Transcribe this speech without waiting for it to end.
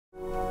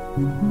Hey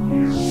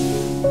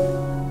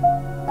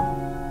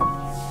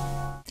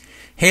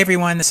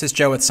everyone, this is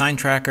Joe with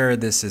SignTracker.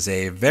 This is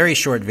a very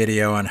short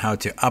video on how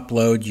to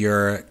upload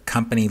your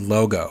company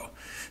logo.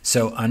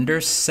 So under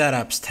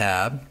Setups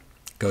tab,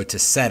 go to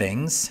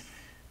Settings,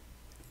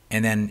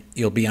 and then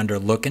you'll be under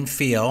Look and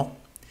Feel.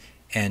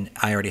 And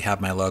I already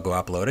have my logo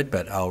uploaded,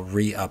 but I'll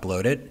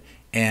re-upload it.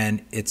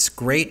 And it's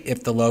great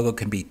if the logo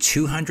can be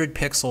 200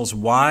 pixels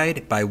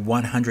wide by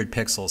 100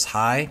 pixels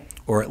high,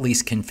 or at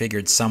least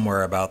configured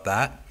somewhere about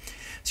that.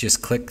 So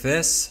just click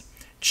this,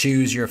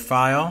 choose your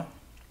file,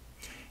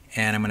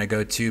 and I'm going to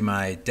go to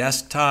my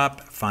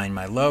desktop, find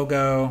my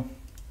logo,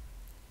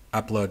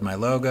 upload my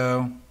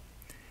logo.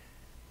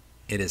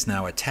 It is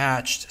now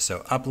attached, so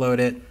upload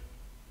it.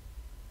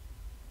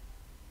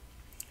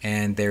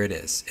 And there it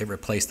is. It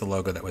replaced the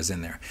logo that was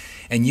in there.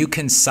 And you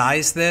can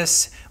size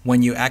this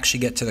when you actually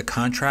get to the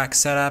contract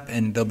setup,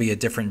 and there'll be a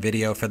different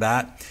video for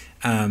that.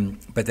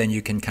 But then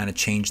you can kind of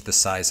change the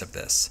size of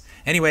this.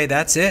 Anyway,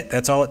 that's it.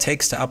 That's all it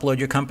takes to upload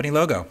your company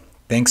logo.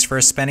 Thanks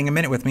for spending a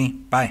minute with me.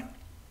 Bye.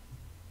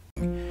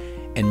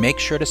 And make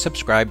sure to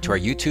subscribe to our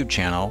YouTube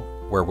channel,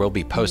 where we'll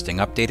be posting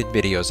updated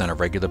videos on a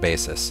regular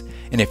basis.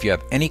 And if you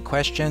have any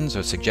questions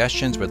or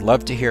suggestions, we'd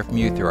love to hear from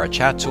you through our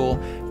chat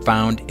tool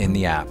found in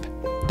the app.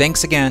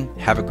 Thanks again.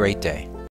 Have a great day.